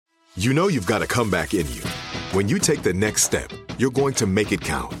You know you've got a comeback in you. When you take the next step, you're going to make it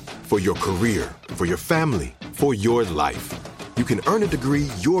count for your career, for your family, for your life. You can earn a degree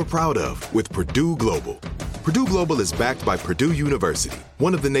you're proud of with Purdue Global. Purdue Global is backed by Purdue University,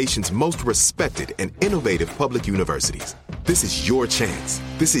 one of the nation's most respected and innovative public universities. This is your chance.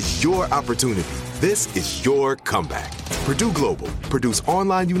 This is your opportunity. This is your comeback. Purdue Global, Purdue's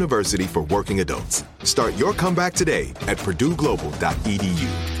online university for working adults. Start your comeback today at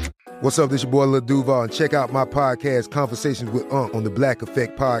purdueglobal.edu. What's up, this your boy Lil Duval, and check out my podcast, Conversations with Unc, on the Black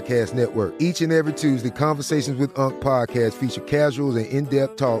Effect Podcast Network. Each and every Tuesday, Conversations with Unc podcast feature casuals and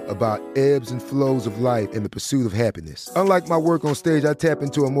in-depth talk about ebbs and flows of life and the pursuit of happiness. Unlike my work on stage, I tap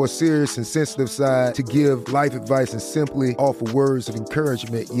into a more serious and sensitive side to give life advice and simply offer words of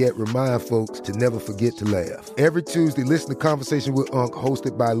encouragement, yet remind folks to never forget to laugh. Every Tuesday, listen to Conversation with Unc,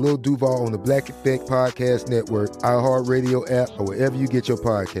 hosted by Lil Duval on the Black Effect Podcast Network, iHeartRadio app, or wherever you get your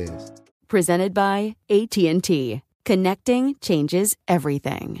podcasts. Presented by AT&T. Connecting changes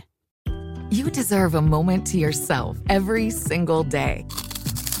everything. You deserve a moment to yourself every single day.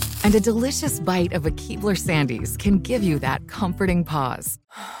 And a delicious bite of a Keebler Sandies can give you that comforting pause.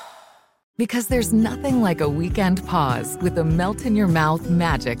 Because there's nothing like a weekend pause with the melt-in-your-mouth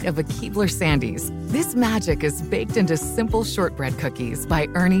magic of a Keebler Sandies. This magic is baked into simple shortbread cookies by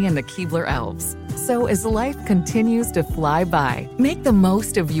Ernie and the Keebler Elves. So as life continues to fly by, make the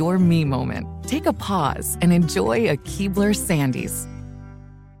most of your me moment. Take a pause and enjoy a Keebler Sandies.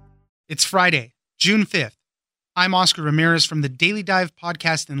 It's Friday, June 5th. I'm Oscar Ramirez from the Daily Dive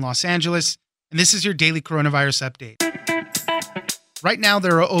podcast in Los Angeles, and this is your daily coronavirus update. Right now,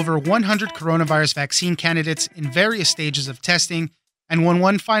 there are over 100 coronavirus vaccine candidates in various stages of testing, and when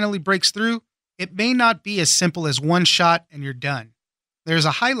one finally breaks through, it may not be as simple as one shot and you're done. There's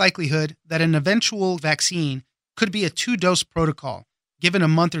a high likelihood that an eventual vaccine could be a 2-dose protocol, given a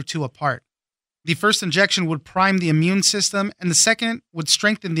month or two apart. The first injection would prime the immune system, and the second would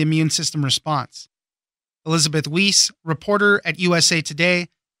strengthen the immune system response. Elizabeth Weiss, reporter at USA Today,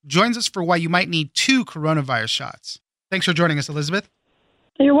 joins us for why you might need 2 coronavirus shots. Thanks for joining us, Elizabeth.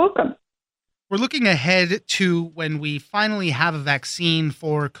 You're welcome. We're looking ahead to when we finally have a vaccine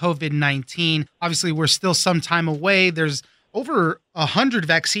for COVID-19. Obviously, we're still some time away. There's over 100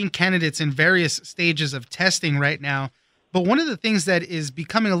 vaccine candidates in various stages of testing right now. But one of the things that is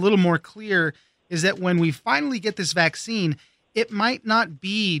becoming a little more clear is that when we finally get this vaccine, it might not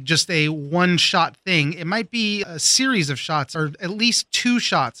be just a one-shot thing. It might be a series of shots, or at least 2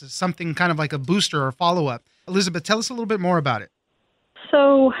 shots, something kind of like a booster or follow-up. Elizabeth, tell us a little bit more about it.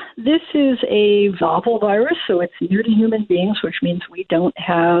 So this is a novel virus, so it's near to human beings, which means we don't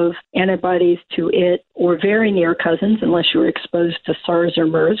have antibodies to it or very near cousins unless you were exposed to SARS or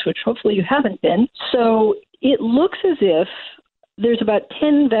MERS, which hopefully you haven't been. So it looks as if there's about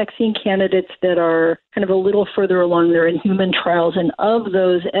 10 vaccine candidates that are kind of a little further along. They're in human trials, and of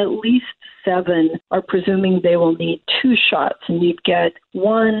those, at least 7 are presuming they will need 2 shots, and you'd get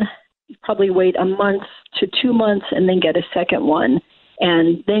one, probably wait a month to 2 months, and then get a second one.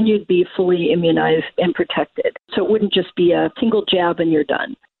 And then you'd be fully immunized and protected. So it wouldn't just be a single jab and you're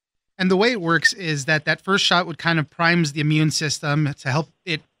done. And the way it works is that first shot would kind of primes the immune system to help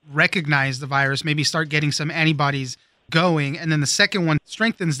it recognize the virus, maybe start getting some antibodies going. And then the second one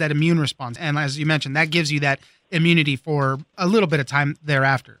strengthens that immune response. And as you mentioned, that gives you that immunity for a little bit of time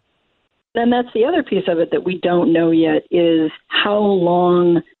thereafter. And that's the other piece of it that we don't know yet is how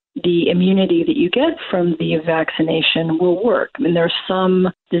long the immunity that you get from the vaccination will work. I mean, there are some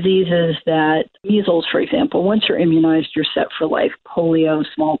diseases that, measles, for example, once you're immunized, you're set for life. Polio,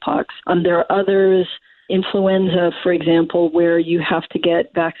 smallpox. There are others, influenza, for example, where you have to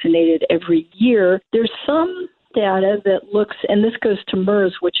get vaccinated every year. There's some data that looks, and this goes to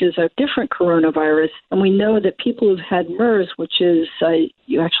MERS, which is a different coronavirus, and we know that people who've had MERS, which is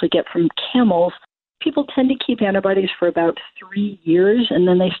you actually get from camels, people tend to keep antibodies for about 3 years, and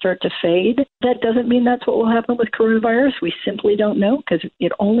then they start to fade. That doesn't mean that's what will happen with coronavirus. We simply don't know because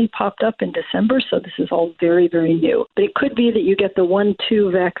it only popped up in December, so this is all very, very new. But it could be that you get the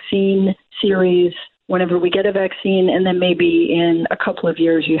 1-2 vaccine series whenever we get a vaccine, and then maybe in a couple of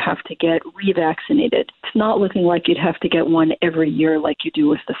years you have to get revaccinated. It's not looking like you'd have to get one every year like you do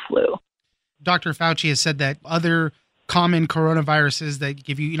with the flu. Dr. Fauci has said that other common coronaviruses that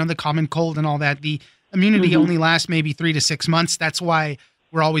give you, the common cold and all that, the immunity only lasts maybe 3 to 6 months. That's why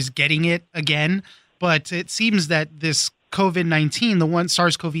we're always getting it again. But it seems that this COVID-19, the one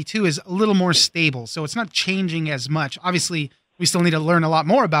SARS-CoV-2, is a little more stable. So it's not changing as much. Obviously, we still need to learn a lot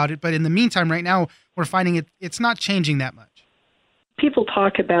more about it. But in the meantime, right now, we're finding it's not changing that much. People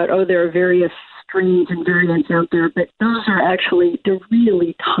talk about, there are various strains and variants out there, but those are actually, they're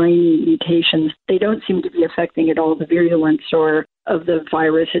really tiny mutations. They don't seem to be affecting at all the virulence or of the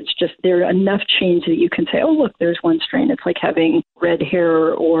virus. It's just there are enough change that you can say, oh, look, there's one strain. It's like having red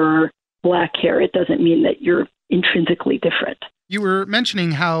hair or black hair. It doesn't mean that you're intrinsically different. You were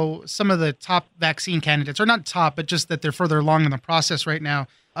mentioning how some of the top vaccine candidates, or not top, but just that they're further along in the process right now.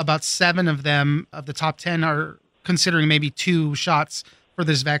 About 7 of them, of the top 10, are considering maybe 2 shots for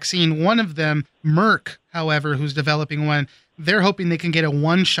this vaccine. One of them, Merck, however, who's developing one, they're hoping they can get a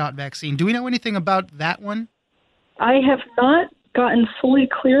 1-shot vaccine. Do we know anything about that one? I have not gotten fully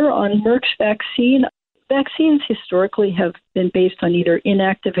clear on Merck's vaccine. Vaccines historically have been based on either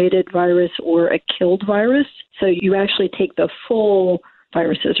inactivated virus or a killed virus. So you actually take the full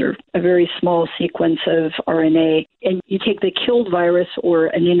viruses or a very small sequence of RNA, and you take the killed virus or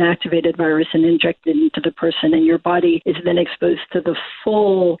an inactivated virus and inject it into the person, and your body is then exposed to the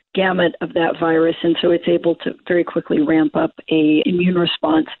full gamut of that virus, and so it's able to very quickly ramp up a immune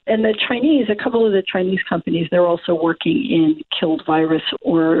response. And the Chinese, a couple of the Chinese companies, they're also working in killed virus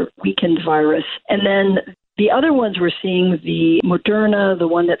or weakened virus. And then the other ones we're seeing, the Moderna, the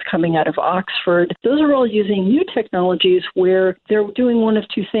one that's coming out of Oxford, those are all using new technologies where they're doing one of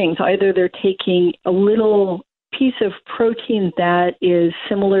 2 things. Either they're taking a little piece of protein that is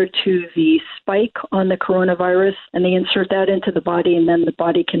similar to the spike on the coronavirus, and they insert that into the body, and then the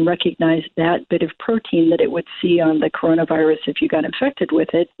body can recognize that bit of protein that it would see on the coronavirus if you got infected with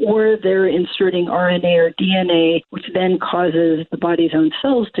it, or they're inserting RNA or DNA, which then causes the body's own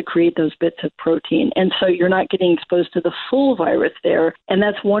cells to create those bits of protein. And so you're not getting exposed to the full virus there, and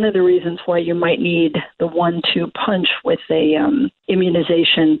that's one of the reasons why you might need the 1-2 punch with a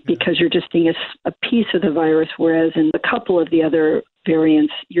immunization, because you're just seeing a piece of the virus, whereas in a couple of the other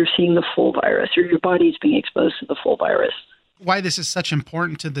variants, you're seeing the full virus, or your body's being exposed to the full virus. Why this is such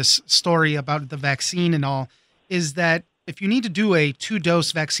important to this story about the vaccine and all is that if you need to do a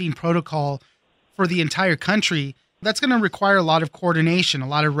 2-dose vaccine protocol for the entire country, that's going to require a lot of coordination, a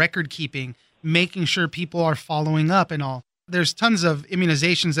lot of record keeping, making sure people are following up and all. There's tons of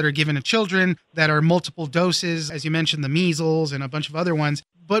immunizations that are given to children that are multiple doses, as you mentioned, the measles and a bunch of other ones.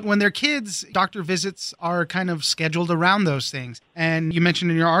 But when they're kids, doctor visits are kind of scheduled around those things. And you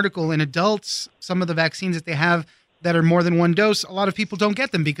mentioned in your article, in adults, some of the vaccines that they have that are more than 1 dose, a lot of people don't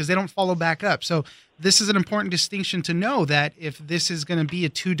get them because they don't follow back up. So this is an important distinction to know, that if this is going to be a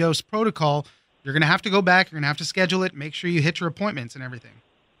 2-dose protocol, you're going to have to go back, you're going to have to schedule it, make sure you hit your appointments and everything.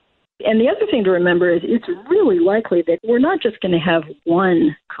 And the other thing to remember is it's really likely that we're not just going to have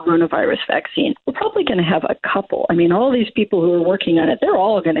one coronavirus vaccine. We're probably going to have a couple. I mean, all these people who are working on it, they're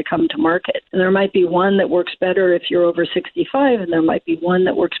all going to come to market. And there might be one that works better if you're over 65, and there might be one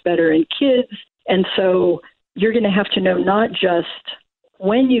that works better in kids. And so you're going to have to know not just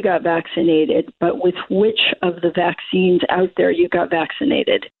when you got vaccinated, but with which of the vaccines out there you got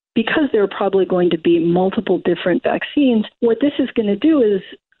vaccinated. Because there are probably going to be multiple different vaccines, what this is going to do is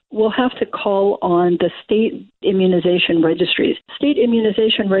we'll have to call on the state immunization registries. State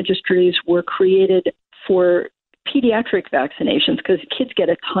immunization registries were created for pediatric vaccinations because kids get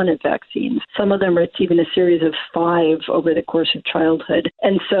a ton of vaccines. Some of them, it's even a series of 5 over the course of childhood.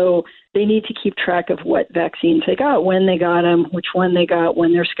 And so they need to keep track of what vaccines they got, when they got them, which one they got,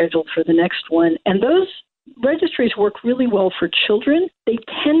 when they're scheduled for the next one. And those registries work really well for children. They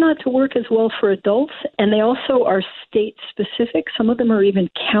tend not to work as well for adults, and they also are state-specific. Some of them are even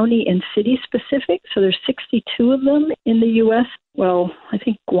county and city-specific. So there's 62 of them in the U.S. Well, I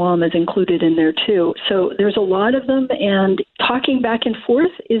think Guam is included in there too. So there's a lot of them, and talking back and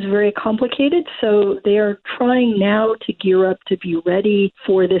forth is very complicated. So they are trying now to gear up to be ready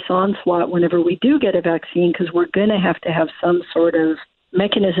for this onslaught whenever we do get a vaccine, because we're going to have some sort of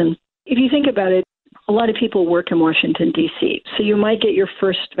mechanism. If you think about it, a lot of people work in Washington, D.C., so you might get your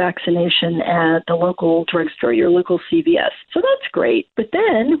first vaccination at the local drugstore, your local CVS. So that's great. But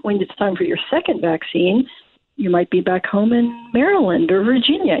then when it's time for your second vaccine, you might be back home in Maryland or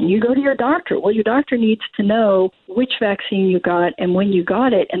Virginia, and you go to your doctor. Well, your doctor needs to know which vaccine you got and when you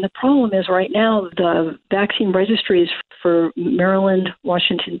got it. And the problem is right now the vaccine registries for Maryland,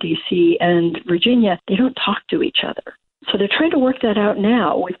 Washington, D.C., and Virginia, they don't talk to each other. So they're trying to work that out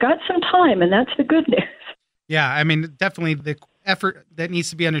now. We've got some time, and that's the good news. Yeah, I mean, definitely the effort that needs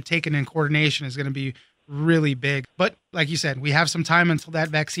to be undertaken in coordination is going to be really big. But like you said, we have some time until that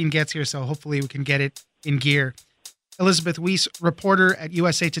vaccine gets here, so hopefully we can get it in gear. Elizabeth Weiss, reporter at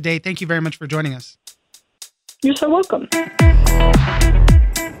USA Today, thank you very much for joining us. You're so welcome.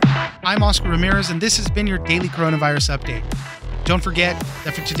 I'm Oscar Ramirez, and this has been your Daily Coronavirus Update. Don't forget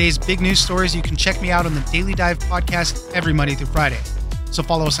that for today's big news stories, you can check me out on the Daily Dive podcast every Monday through Friday. So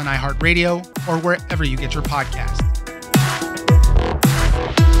follow us on iHeartRadio or wherever you get your podcasts.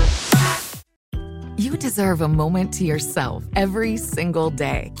 You deserve a moment to yourself every single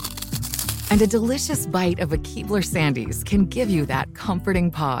day. And a delicious bite of a Keebler Sandies can give you that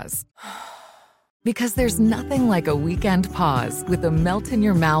comforting pause. Because there's nothing like a weekend pause with the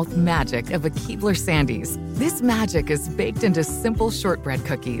melt-in-your-mouth magic of a Keebler Sandies. This magic is baked into simple shortbread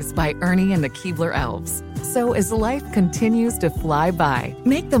cookies by Ernie and the Keebler Elves. So as life continues to fly by,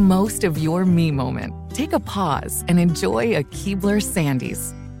 make the most of your me moment. Take a pause and enjoy a Keebler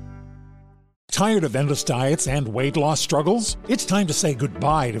Sandies. Tired of endless diets and weight loss struggles? It's time to say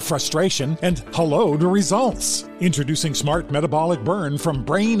goodbye to frustration and hello to results. Introducing Smart Metabolic Burn from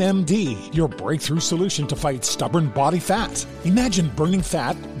Brain MD, your breakthrough solution to fight stubborn body fat. Imagine burning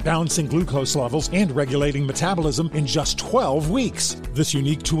fat, balancing glucose levels, and regulating metabolism in just 12 weeks. This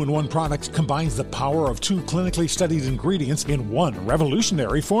unique 2-in-1 product combines the power of 2 clinically studied ingredients in one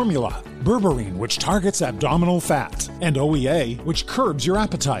revolutionary formula. Berberine, which targets abdominal fat, and OEA, which curbs your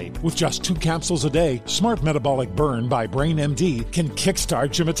appetite. With just 2 capsules a day, Smart Metabolic Burn by Brain MD can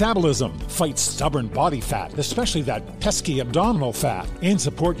kickstart your metabolism, fight stubborn body fat, especially that pesky abdominal fat, and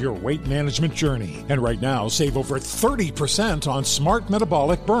support your weight management journey. And right now, save over 30% on Smart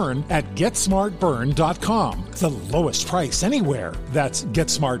Metabolic Burn at GetSmartBurn.com. The lowest price anywhere. That's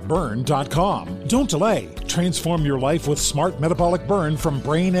GetSmartBurn.com. Don't delay. Transform your life with Smart Metabolic Burn from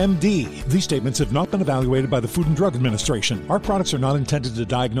Brain MD. These statements have not been evaluated by the Food and Drug Administration. Our products are not intended to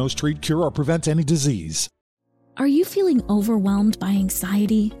diagnose, treat, cure, or prevent any disease. Are you feeling overwhelmed by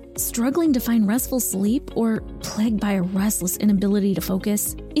anxiety, struggling to find restful sleep, or plagued by a restless inability to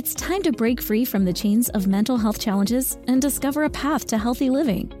focus? It's time to break free from the chains of mental health challenges and discover a path to healthy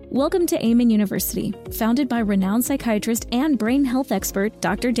living. Welcome to Amen University, founded by renowned psychiatrist and brain health expert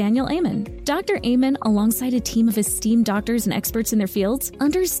Dr. Daniel Amen. Dr. Amen, alongside a team of esteemed doctors and experts in their fields,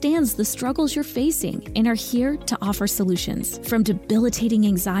 understands the struggles you're facing and are here to offer solutions. From debilitating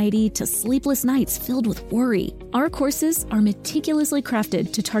anxiety to sleepless nights filled with worry, our courses are meticulously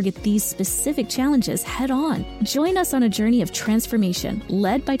crafted to target these specific challenges head-on. Join us on a journey of transformation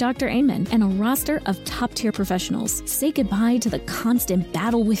led by Dr. Amen and a roster of top-tier professionals. Say goodbye to the constant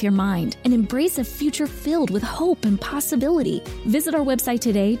battle with your mind and embrace a future filled with hope and possibility. Visit our website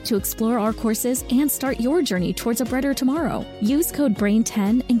today to explore our courses and start your journey towards a brighter tomorrow. Use code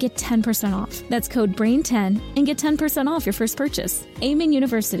BRAIN10 and get 10% off. That's code BRAIN10 and get 10% off your first purchase. Amen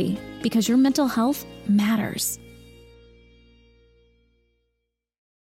University, because your mental health matters.